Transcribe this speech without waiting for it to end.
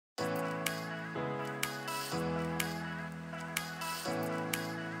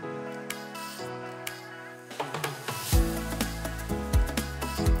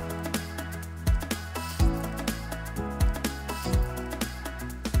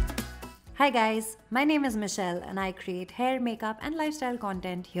Hi guys, my name is Michelle and I create hair, makeup and lifestyle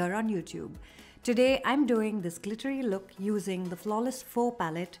content here on YouTube. Today I'm doing this glittery look using the Flawless 4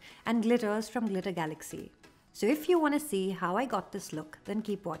 palette and glitters from glittergalaxy. So if you want to see how I got this look, then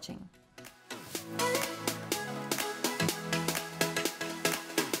keep watching.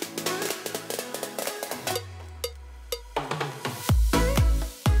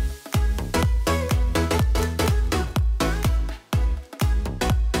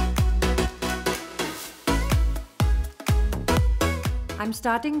 I'm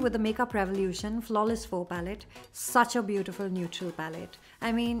starting with the Makeup Revolution Flawless 4 palette. Such a beautiful neutral palette.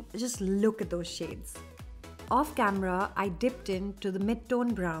 I mean, just look at those shades. Off camera, I dipped into the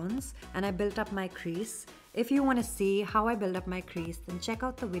mid-tone browns and I built up my crease. If you want to see how I build up my crease, then check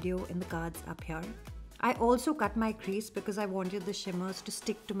out the video in the cards up here. I also cut my crease because I wanted the shimmers to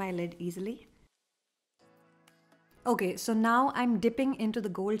stick to my lid easily. Okay, so now I'm dipping into the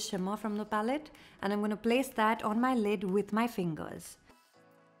gold shimmer from the palette and I'm going to place that on my lid with my fingers.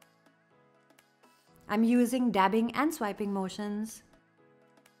 I'm using dabbing and swiping motions.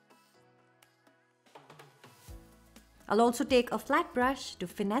 I'll also take a flat brush to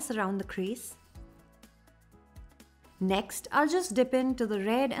finesse around the crease. Next, I'll just dip into the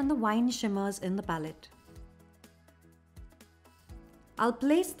red and the wine shimmers in the palette. I'll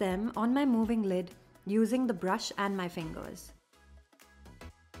place them on my moving lid using the brush and my fingers.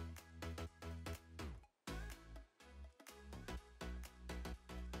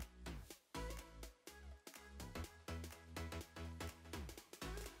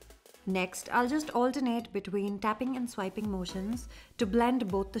 Next, I'll just alternate between tapping and swiping motions to blend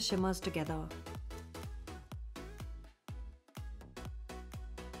both the shimmers together.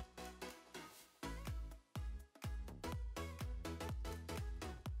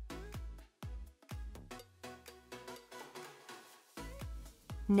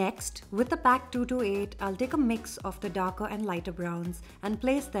 Next, with the pack 228, I'll take a mix of the darker and lighter browns and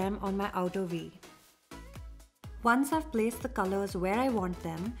place them on my outer V. Once I've placed the colors where I want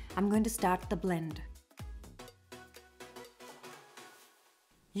them, I'm going to start the blend.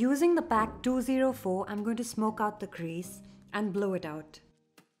 Using the pack 204, I'm going to smoke out the crease and blow it out.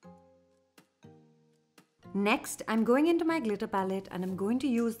 Next, I'm going into my glitter palette and I'm going to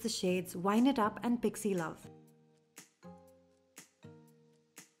use the shades Wine It Up and Pixie Love.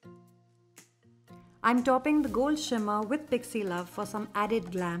 I'm topping the gold shimmer with Pixie Love for some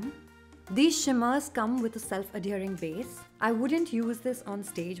added glam. These shimmers come with a self-adhering base. I wouldn't use this on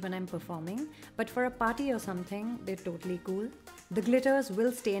stage when I'm performing, but for a party or something, they're totally cool. The glitters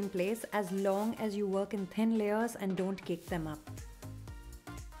will stay in place as long as you work in thin layers and don't cake them up.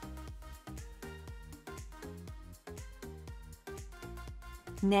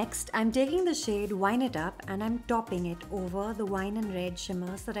 Next, I'm taking the shade Wine It Up and I'm topping it over the wine and red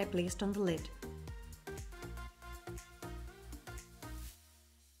shimmers that I placed on the lid.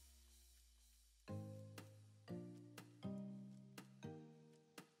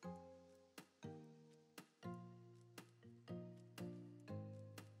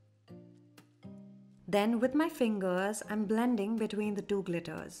 Then with my fingers, I'm blending between the two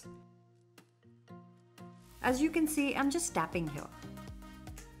glitters. As you can see, I'm just tapping here.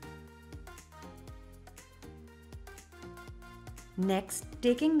 Next,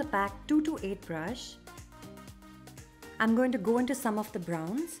 taking the pack 228 brush, I'm going to go into some of the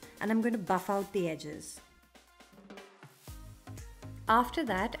browns and I'm going to buff out the edges. After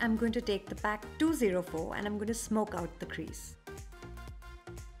that, I'm going to take the pack 204 and I'm going to smoke out the crease.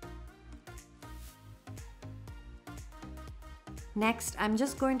 Next, I'm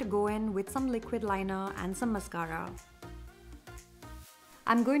just going to go in with some liquid liner and some mascara.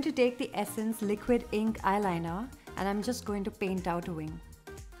 I'm going to take the Essence Liquid Ink Eyeliner and I'm just going to paint out a wing.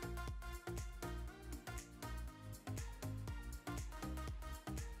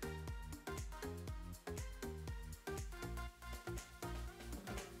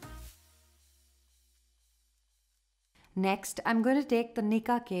 Next, I'm going to take the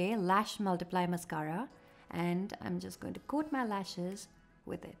Nika K Lash Multiply Mascara and I'm just going to coat my lashes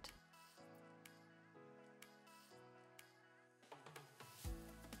with it.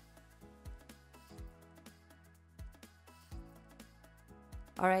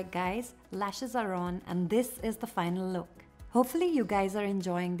 Alright guys, lashes are on and this is the final look. Hopefully you guys are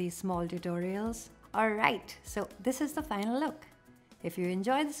enjoying these small tutorials. Alright, so this is the final look. If you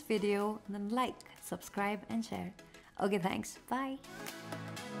enjoyed this video, then like, subscribe and share. Okay, thanks. Bye.